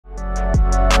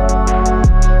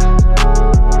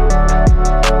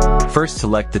First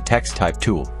select the text type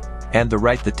tool, and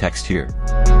write the text here.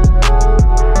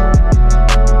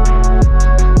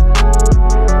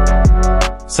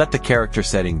 Set the character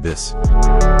setting this.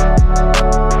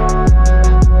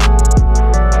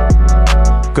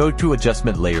 Go to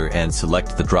adjustment layer and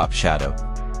select the drop shadow.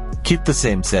 Keep the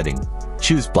same setting,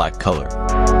 choose black color.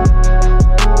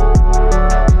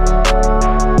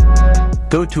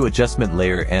 Go to adjustment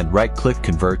layer and right-click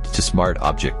convert to smart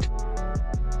object.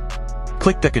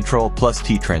 Click the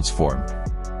Ctrl+T transform.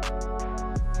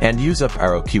 And use up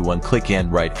arrow key 1 click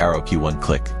and right arrow key 1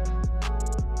 click.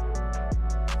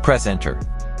 Press enter.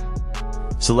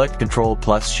 Select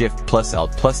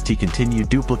Ctrl+Shift+Alt+T continue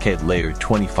duplicate layer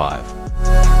 25.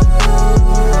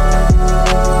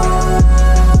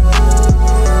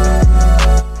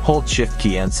 Hold Shift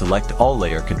key and select all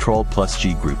layer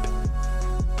Ctrl+G group.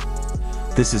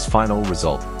 This is final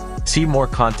result. See more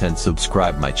content,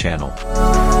 subscribe my channel.